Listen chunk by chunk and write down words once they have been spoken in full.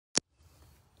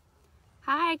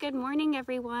Hi, good morning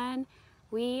everyone.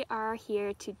 We are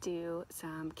here to do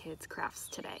some kids crafts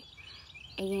today,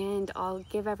 and I'll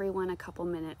give everyone a couple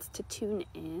minutes to tune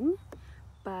in,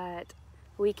 but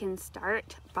we can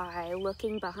start by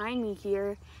looking behind me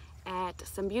here at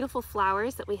some beautiful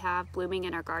flowers that we have blooming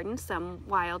in our garden, some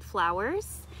wild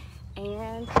flowers,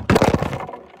 and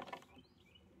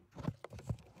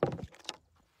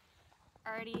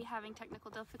already having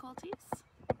technical difficulties.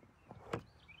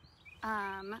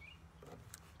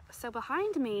 So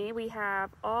behind me we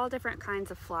have all different kinds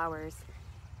of flowers,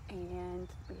 and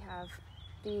we have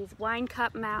these wine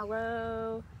cup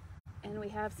mallow, and we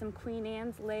have some Queen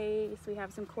Anne's lace, we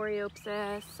have some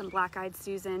coreopsis, some black-eyed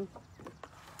Susan,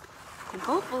 and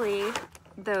hopefully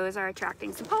those are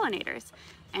attracting some pollinators.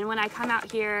 And when I come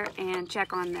out here and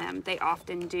check on them, they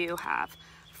often do have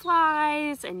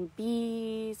flies and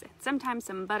bees, and sometimes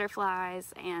some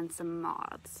butterflies and some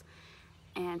moths.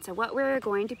 And so what we're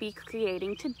going to be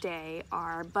creating today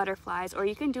are butterflies, or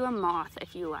you can do a moth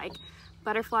if you like.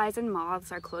 Butterflies and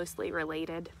moths are closely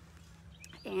related.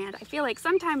 And I feel like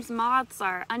sometimes moths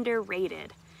are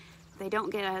underrated. They don't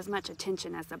get as much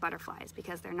attention as the butterflies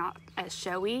because they're not as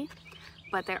showy.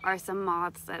 But there are some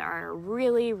moths that are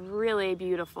really, really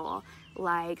beautiful,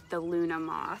 like the Luna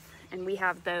moth. And we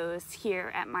have those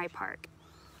here at my park.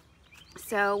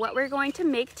 So what we're going to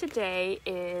make today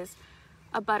is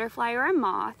a butterfly or a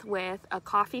moth with a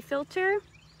coffee filter,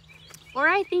 or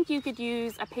I think you could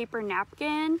use a paper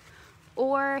napkin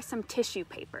or some tissue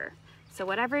paper. So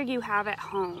whatever you have at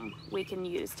home, we can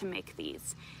use to make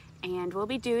these. And we'll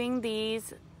be doing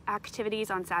these activities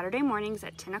on Saturday mornings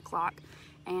at 10 o'clock.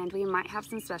 And we might have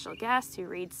some special guests who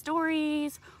read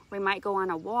stories. We might go on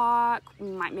a walk. We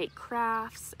might make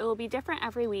crafts. It will be different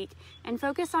every week and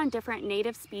focus on different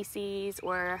native species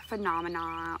or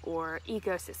phenomena or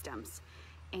ecosystems.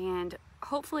 And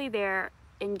hopefully they're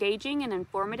engaging and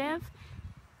informative.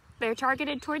 They're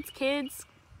targeted towards kids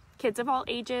of all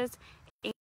ages,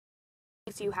 and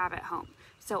things you have at home.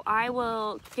 So I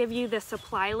will give you the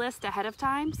supply list ahead of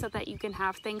time so that you can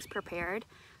have things prepared.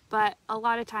 But a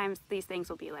lot of times these things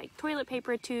will be like toilet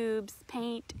paper tubes,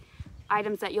 paint,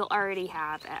 items that you'll already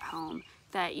have at home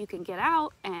that you can get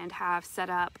out and have set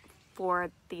up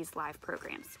for these live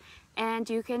programs. And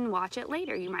you can watch it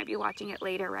later. You might be watching it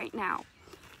later right now.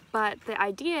 But the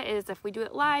idea is if we do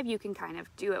it live, you can kind of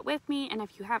do it with me. And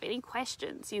if you have any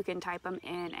questions, you can type them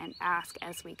in and ask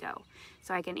as we go,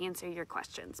 so I can answer your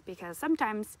questions. Because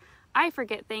sometimes I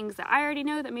forget things that I already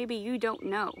know that maybe you don't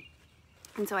know.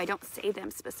 And so I don't say them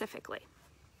specifically.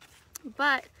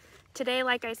 But today,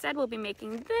 like I said, we'll be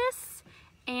making this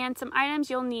and some items.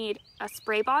 You'll need a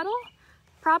spray bottle,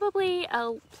 probably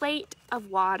a plate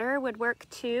of water would work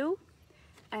too.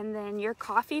 And then your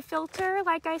coffee filter,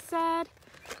 like I said.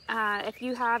 If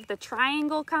you have the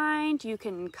triangle kind, you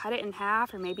can cut it in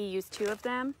half or maybe use two of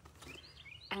them.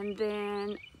 And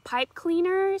then pipe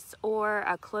cleaners or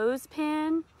a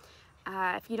clothespin.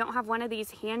 If you don't have one of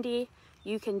these handy,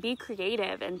 you can be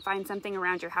creative and find something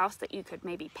around your house that you could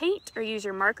maybe paint or use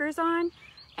your markers on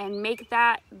and make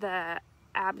that the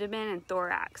abdomen and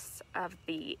thorax of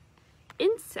the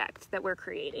insect that we're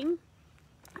creating.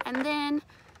 And then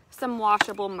some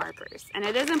washable markers. And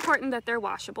it is important that they're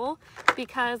washable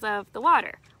because of the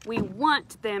water. We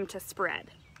want them to spread.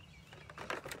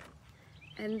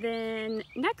 And then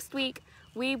next week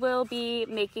we will be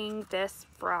making this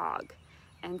frog.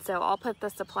 And so I'll put the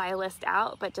supply list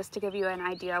out, but just to give you an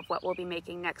idea of what we'll be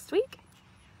making next week,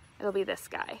 it'll be this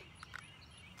guy.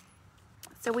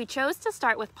 So we chose to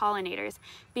start with pollinators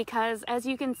because, as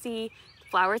you can see,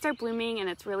 flowers are blooming and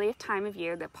it's really a time of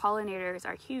year that pollinators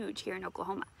are huge here in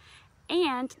Oklahoma.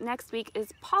 And next week is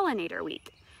Pollinator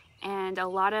Week. And a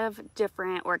lot of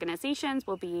different organizations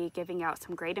will be giving out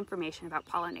some great information about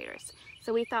pollinators.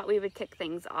 So we thought we would kick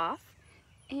things off.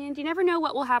 And you never know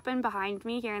what will happen behind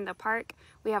me here in the park.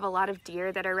 We have a lot of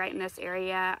deer that are right in this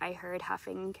area. I heard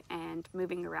huffing and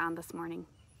moving around this morning.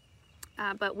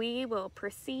 But we will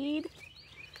proceed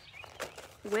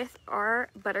with our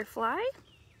butterfly.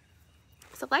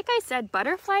 So like I said,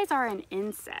 butterflies are an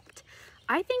insect.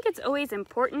 I think it's always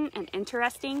important and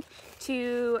interesting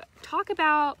to talk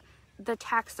about the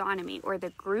taxonomy or the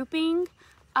grouping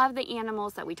of the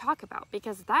animals that we talk about,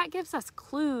 because that gives us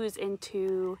clues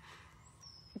into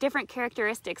different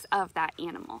characteristics of that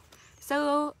animal.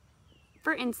 So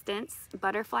for instance,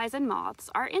 butterflies and moths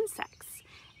are insects.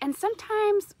 And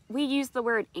sometimes we use the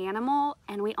word animal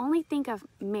and we only think of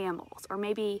mammals, or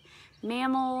maybe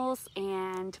mammals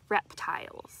and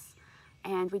reptiles.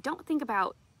 And we don't think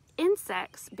about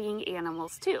insects being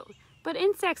animals too. But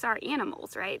insects are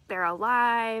animals, right? They're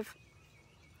alive.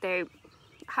 They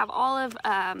have all of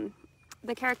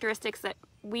the characteristics that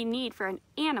we need for an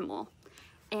animal.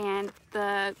 And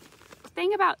the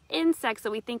thing about insects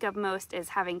that we think of most is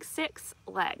having 6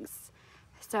 legs.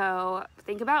 So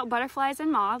think about butterflies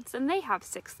and moths, and they have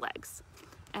 6 legs.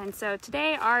 And so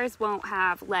today ours won't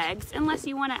have legs. Unless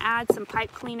you want to add some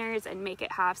pipe cleaners and make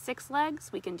it have 6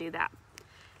 legs, we can do that.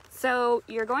 So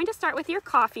you're going to start with your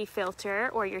coffee filter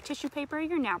or your tissue paper or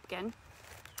your napkin.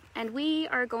 And we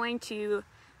are going to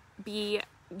be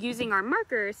using our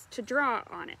markers to draw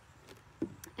on it.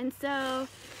 And so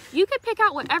you could pick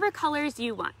out whatever colors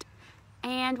you want.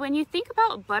 And when you think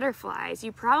about butterflies,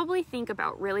 you probably think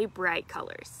about really bright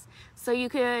colors. So you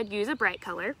could use a bright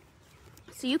color.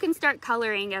 So you can start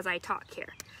coloring as I talk here.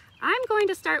 I'm going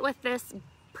to start with this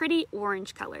pretty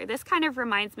orange color. This kind of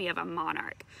reminds me of a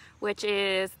monarch, which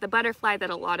is the butterfly that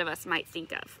a lot of us might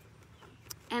think of.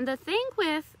 And the thing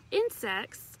with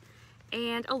insects,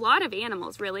 and a lot of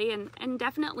animals really, and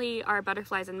definitely our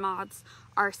butterflies and moths,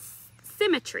 are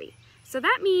symmetry. So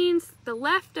that means the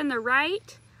left and the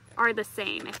right are the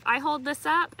same. If I hold this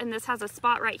up and this has a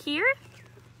spot right here,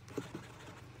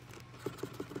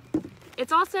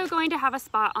 it's also going to have a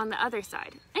spot on the other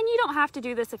side. And you don't have to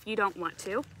do this if you don't want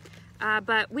to,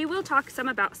 but we will talk some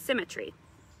about symmetry.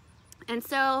 And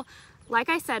so, like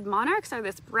I said, monarchs are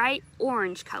this bright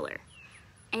orange color.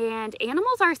 And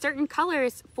animals are certain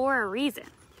colors for a reason.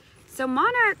 So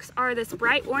monarchs are this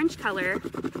bright orange color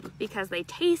because they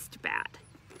taste bad.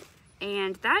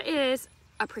 And that is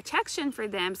a protection for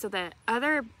them so that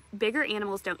other bigger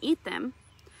animals don't eat them.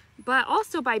 But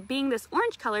also by being this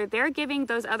orange color, they're giving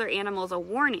those other animals a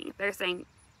warning. They're saying,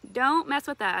 don't mess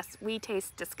with us, we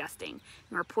taste disgusting,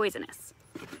 and we're poisonous.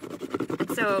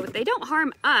 And so they don't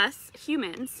harm us,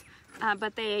 humans,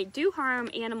 but they do harm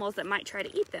animals that might try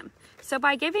to eat them. So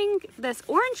by giving this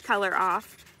orange color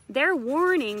off, they're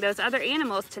warning those other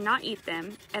animals to not eat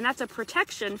them, and that's a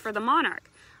protection for the monarch,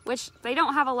 which they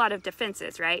don't have a lot of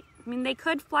defenses, right? I mean, they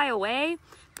could fly away,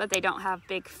 but they don't have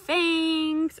big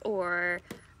fangs or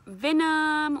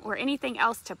venom or anything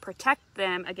else to protect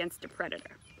them against a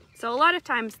predator. So a lot of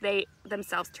times they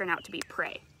themselves turn out to be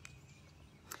prey.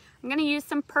 I'm going to use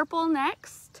some purple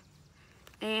next,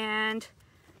 and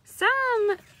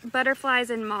some butterflies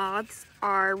and moths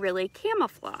are really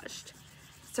camouflaged.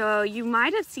 So you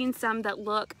might have seen some that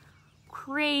look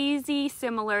crazy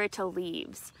similar to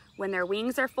leaves. When their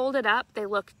wings are folded up, they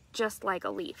look just like a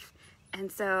leaf.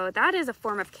 And so that is a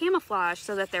form of camouflage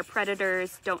so that their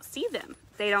predators don't see them.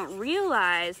 They don't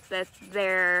realize that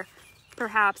they're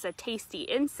perhaps a tasty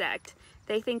insect.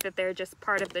 They think that they're just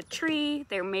part of the tree,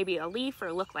 they're maybe a leaf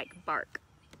or look like bark.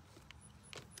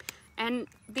 And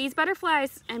these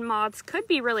butterflies and moths could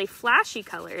be really flashy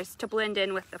colors to blend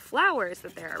in with the flowers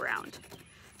that they're around.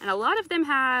 And a lot of them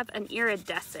have an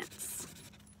iridescence.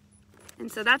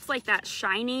 And so that's like that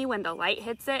shiny when the light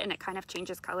hits it and it kind of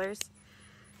changes colors.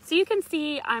 So you can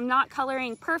see I'm not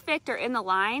coloring perfect or in the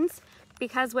lines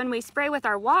because when we spray with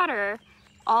our water,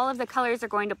 all of the colors are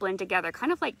going to blend together,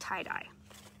 kind of like tie-dye.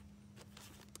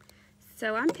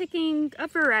 So I'm picking a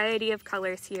variety of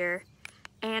colors here.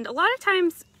 And a lot of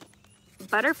times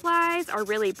butterflies are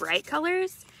really bright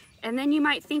colors, and then you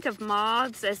might think of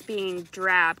moths as being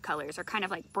drab colors or kind of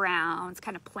like browns,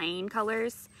 kind of plain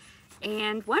colors.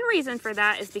 And one reason for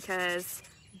that is because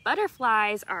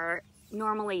butterflies are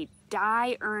normally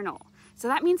diurnal. So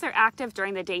that means they're active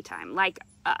during the daytime, like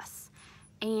us.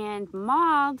 And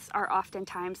moths are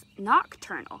oftentimes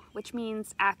nocturnal, which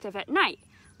means active at night,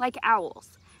 like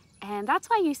owls. And that's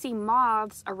why you see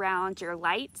moths around your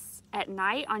lights at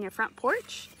night on your front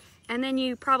porch. And then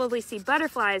you probably see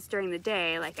butterflies during the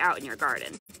day, like out in your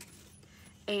garden.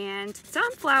 And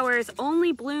some flowers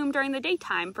only bloom during the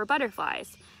daytime for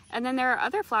butterflies. And then there are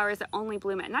other flowers that only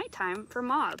bloom at nighttime for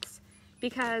moths,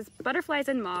 because butterflies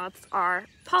and moths are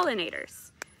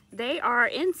pollinators. They are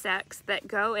insects that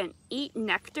go and eat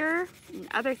nectar and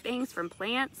other things from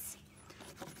plants.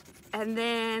 And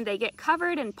then they get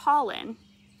covered in pollen.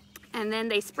 And then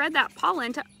they spread that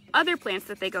pollen to other plants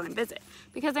that they go and visit,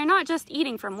 because they're not just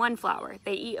eating from one flower.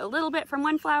 They eat a little bit from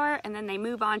one flower and then they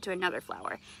move on to another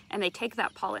flower and they take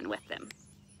that pollen with them.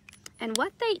 And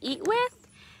what they eat with,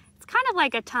 it's kind of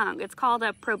like a tongue. It's called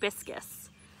a proboscis.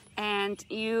 And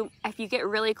if you get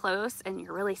really close and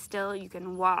you're really still, you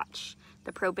can watch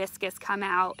the proboscis come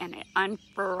out and it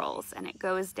unfurls and it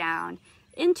goes down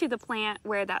into the plant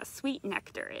where that sweet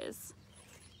nectar is.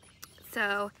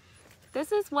 So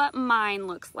this is what mine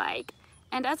looks like.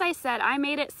 And as I said, I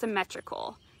made it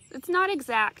symmetrical. It's not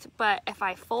exact, but if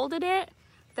I folded it,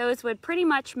 those would pretty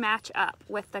much match up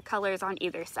with the colors on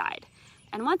either side.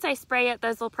 And once I spray it,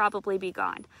 those will probably be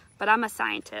gone. But I'm a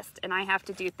scientist and I have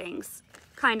to do things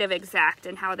kind of exact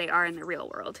in how they are in the real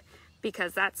world,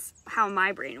 because that's how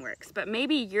my brain works. But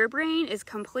maybe your brain is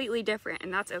completely different,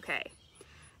 and that's okay.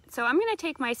 So I'm gonna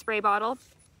take my spray bottle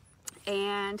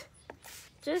and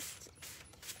just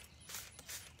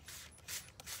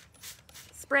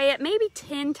spray it maybe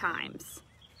 10 times.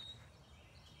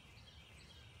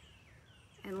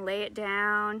 And lay it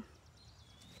down.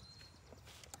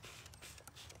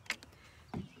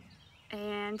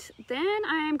 And then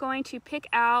I am going to pick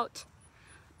out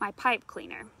my pipe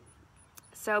cleaner.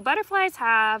 So butterflies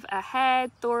have a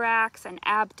head, thorax, and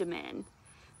abdomen.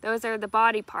 Those are the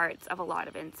body parts of a lot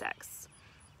of insects.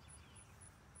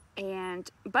 And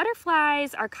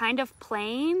butterflies are kind of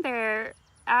plain, their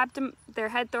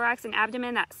head, thorax, and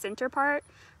abdomen, that center part.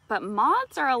 But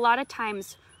moths are a lot of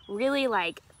times really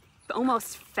like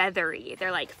almost feathery.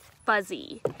 They're like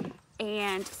fuzzy.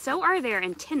 And so are their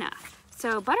antennae.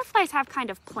 So butterflies have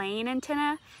kind of plain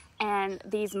antennae, and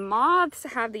these moths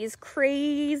have these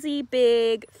crazy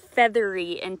big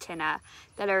feathery antennae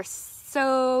that are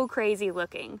so crazy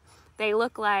looking. They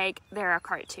look like they're a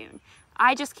cartoon.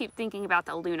 I just keep thinking about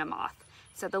the Luna moth.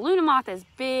 So the Luna moth is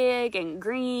big and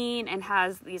green and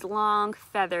has these long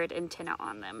feathered antennae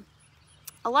on them.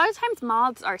 A lot of times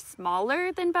moths are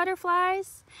smaller than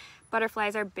butterflies.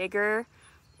 Butterflies are bigger.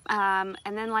 And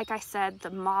then, like I said, the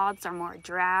moths are more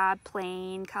drab,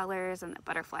 plain colors, and the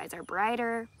butterflies are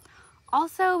brighter.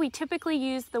 Also, we typically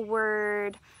use the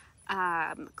word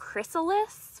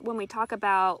chrysalis when we talk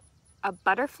about a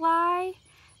butterfly,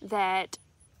 that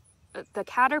the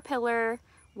caterpillar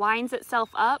winds itself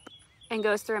up and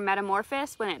goes through a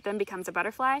metamorphosis when it then becomes a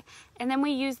butterfly. And then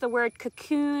we use the word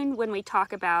cocoon when we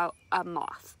talk about a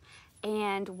moth.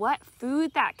 And what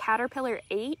food that caterpillar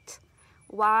ate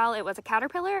while it was a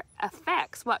caterpillar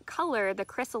affects what color the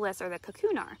chrysalis or the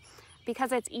cocoon are,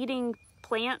 because it's eating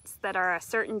plants that are a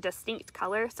certain distinct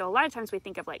color. So a lot of times we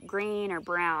think of like green or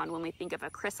brown when we think of a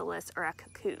chrysalis or a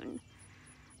cocoon.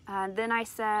 Then I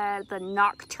said the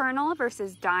nocturnal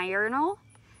versus diurnal.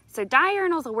 So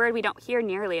diurnal is a word we don't hear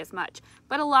nearly as much,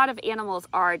 but a lot of animals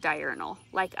are diurnal,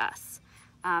 like us.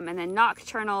 And then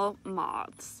nocturnal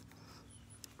moths.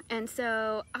 And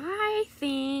so I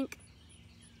think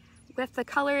with the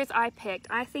colors I picked,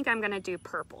 I think I'm gonna do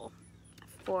purple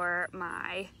for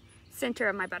my center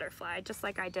of my butterfly, just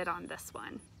like I did on this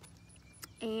one.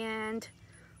 And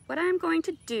what I'm going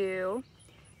to do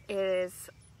is,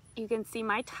 you can see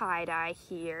my tie-dye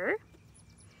here,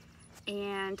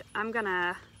 and I'm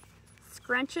gonna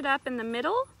scrunch it up in the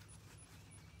middle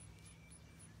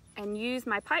and use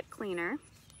my pipe cleaner.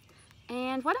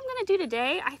 And what I'm gonna do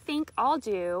today, I think I'll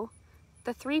do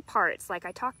the 3 parts like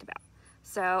I talked about.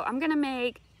 So I'm gonna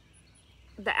make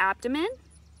the abdomen,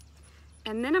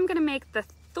 and then I'm gonna make the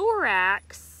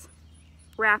thorax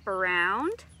wrap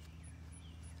around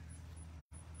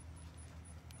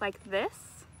like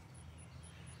this.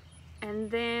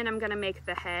 And then I'm gonna make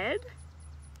the head.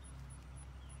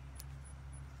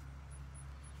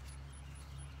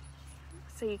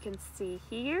 So you can see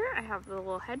here, I have the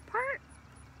little head part.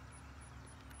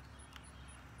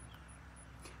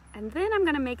 And then I'm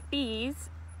gonna make these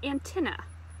antennae.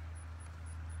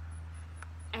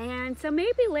 And so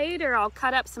maybe later I'll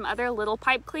cut up some other little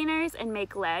pipe cleaners and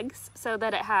make legs so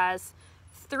that it has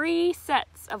 3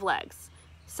 sets of legs.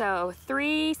 So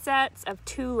 3 sets of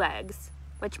 2 legs,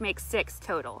 which makes 6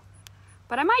 total.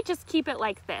 But I might just keep it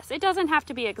like this. It doesn't have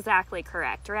to be exactly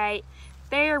correct, right?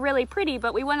 They're really pretty,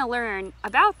 but we want to learn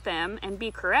about them and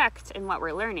be correct in what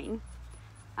we're learning,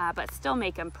 but still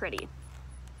make them pretty.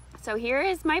 So here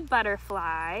is my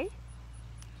butterfly.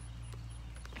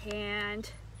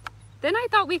 And then I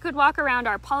thought we could walk around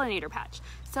our pollinator patch.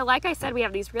 So like I said, we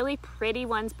have these really pretty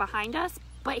ones behind us,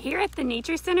 but here at the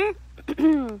Nature Center,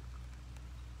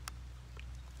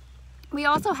 we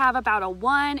also have about a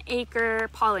 1 acre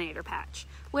pollinator patch,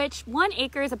 which 1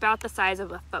 acre is about the size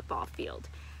of a football field.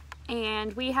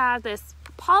 And we have this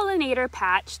pollinator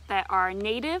patch that are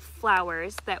native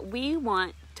flowers that we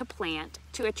want to plant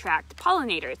to attract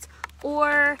pollinators,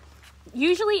 or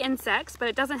usually insects, but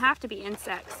it doesn't have to be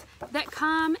insects, that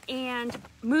come and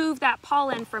move that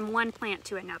pollen from one plant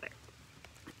to another.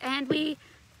 And we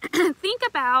think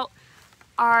about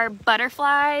our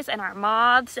butterflies and our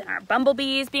moths and our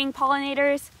bumblebees being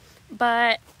pollinators,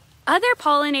 but other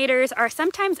pollinators are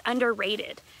sometimes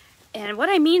underrated. And what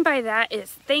I mean by that is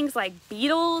things like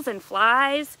beetles and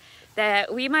flies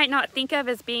that we might not think of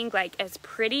as being like as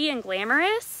pretty and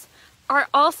glamorous are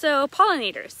also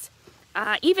pollinators.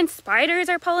 Even spiders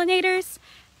are pollinators.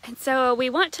 And so we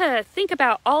want to think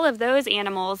about all of those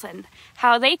animals and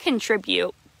how they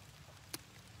contribute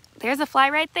there's a fly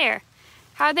right there.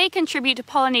 How they contribute to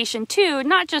pollination too,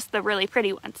 not just the really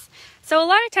pretty ones. So a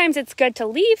lot of times it's good to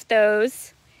leave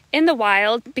those in the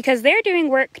wild because they're doing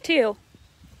work too.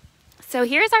 So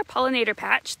here's our pollinator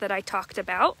patch that I talked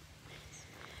about.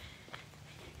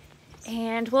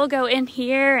 And we'll go in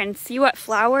here and see what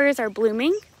flowers are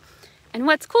blooming. And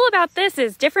what's cool about this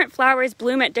is different flowers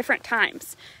bloom at different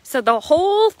times. So the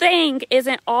whole thing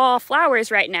isn't all flowers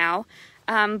right now,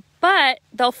 but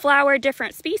they'll flower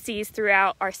different species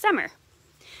throughout our summer.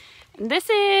 And this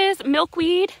is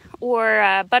milkweed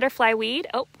or butterfly weed.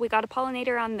 Oh, we got a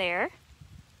pollinator on there.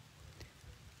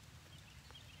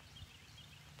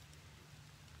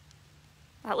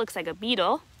 That looks like a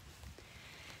beetle.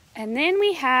 And then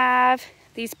we have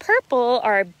these purple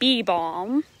are bee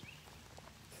balm.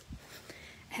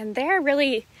 And they're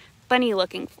really funny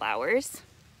looking flowers.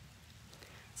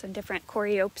 Some different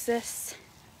coreopsis.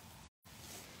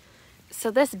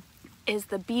 So this is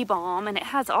the bee balm, and it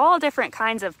has all different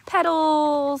kinds of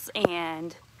petals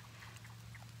and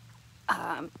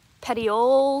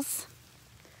petioles.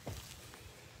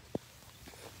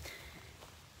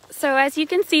 So as you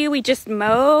can see, we just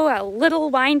mow a little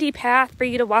windy path for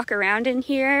you to walk around in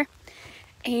here.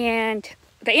 And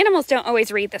the animals don't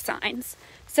always read the signs.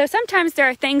 So sometimes there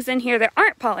are things in here that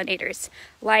aren't pollinators,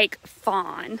 like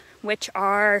fawn, which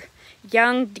are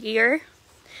young deer.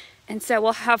 And so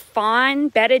we'll have fawn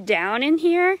bedded down in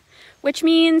here, which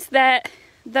means that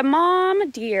the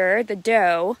mom deer, the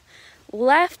doe,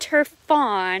 left her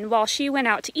fawn while she went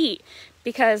out to eat,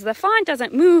 because the fawn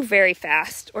doesn't move very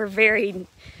fast or very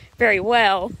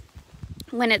well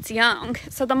when it's young.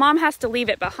 So the mom has to leave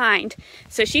it behind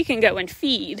so she can go and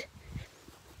feed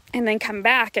and then come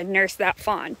back and nurse that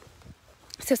fawn.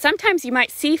 So sometimes you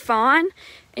might see fawn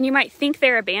and you might think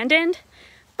they're abandoned,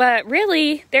 but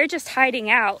really they're just hiding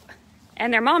out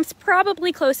and their mom's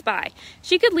probably close by.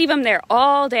 She could leave them there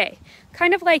all day.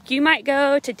 Kind of like you might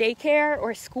go to daycare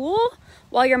or school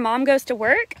while your mom goes to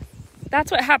work.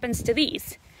 That's what happens to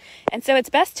these. And so it's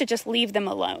best to just leave them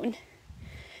alone,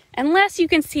 unless you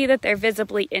can see that they're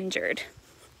visibly injured.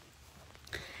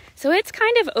 So it's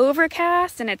kind of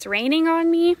overcast and it's raining on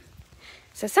me.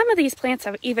 So some of these plants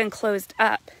have even closed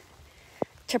up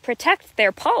to protect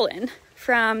their pollen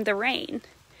from the rain.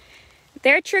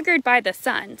 They're triggered by the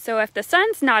sun. So if the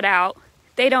sun's not out,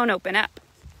 they don't open up.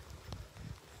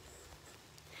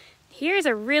 Here's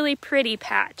a really pretty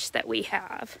patch that we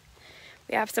have.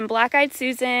 We have some black-eyed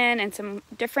Susan and some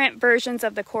different versions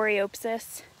of the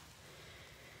coreopsis.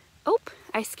 Oh,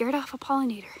 I scared off a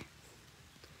pollinator.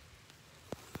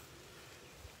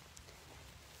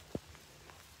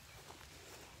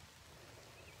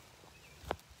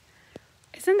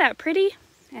 Isn't that pretty?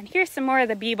 And here's some more of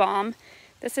the bee balm.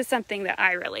 This is something that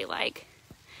I really like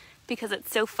because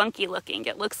it's so funky looking.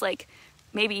 It looks like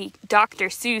maybe Dr.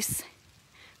 Seuss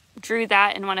drew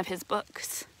that in one of his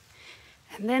books.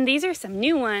 And then these are some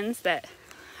new ones that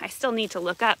I still need to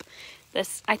look up.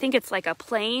 This, I think it's like a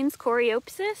plains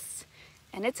coreopsis,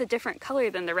 and it's a different color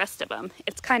than the rest of them.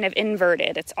 It's kind of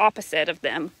inverted. It's opposite of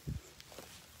them.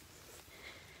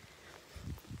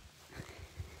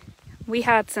 We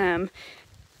had some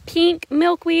pink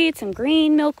milkweed, some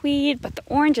green milkweed, but the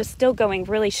orange is still going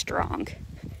really strong.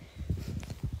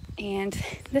 And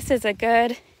this is a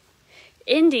good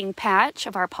ending patch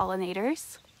of our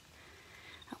pollinators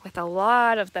with a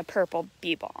lot of the purple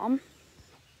bee balm.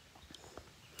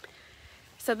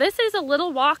 So this is a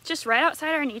little walk just right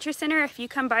outside our nature center. If you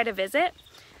come by to visit,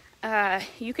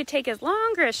 you could take as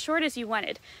long or as short as you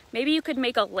wanted. Maybe you could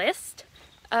make a list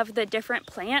of the different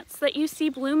plants that you see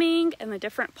blooming and the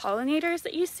different pollinators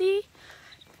that you see.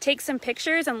 Take some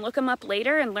pictures and look them up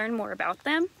later and learn more about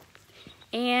them.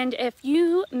 And if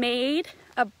you made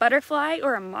a butterfly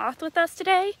or a moth with us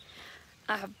today,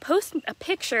 post a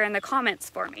picture in the comments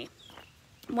for me.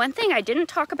 One thing I didn't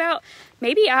talk about,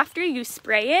 maybe after you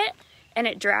spray it and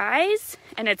it dries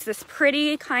and it's this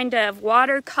pretty kind of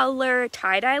watercolor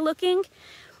tie-dye looking,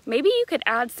 maybe you could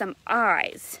add some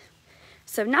eyes.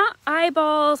 So not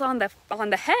eyeballs on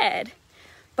the head,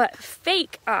 but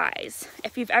fake eyes.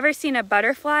 If you've ever seen a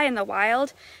butterfly in the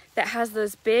wild that has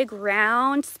those big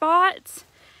round spots,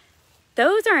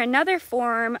 those are another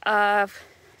form of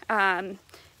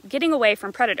getting away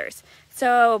from predators.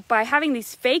 So by having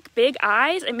these fake big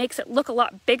eyes, it makes it look a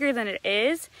lot bigger than it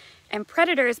is, and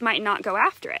predators might not go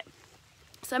after it.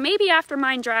 So maybe after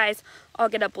mine dries, I'll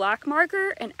get a black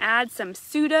marker and add some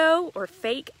pseudo or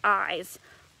fake eyes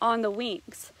on the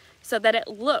wings so that it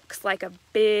looks like a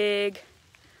big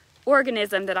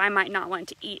organism that I might not want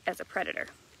to eat as a predator.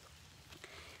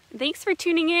 Thanks for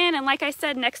tuning in, and like I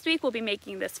said, next week we'll be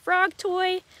making this frog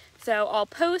toy. So I'll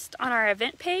post on our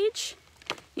event page.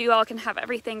 You all can have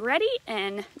everything ready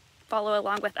and follow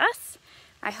along with us.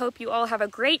 I hope you all have a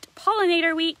great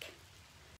pollinator week.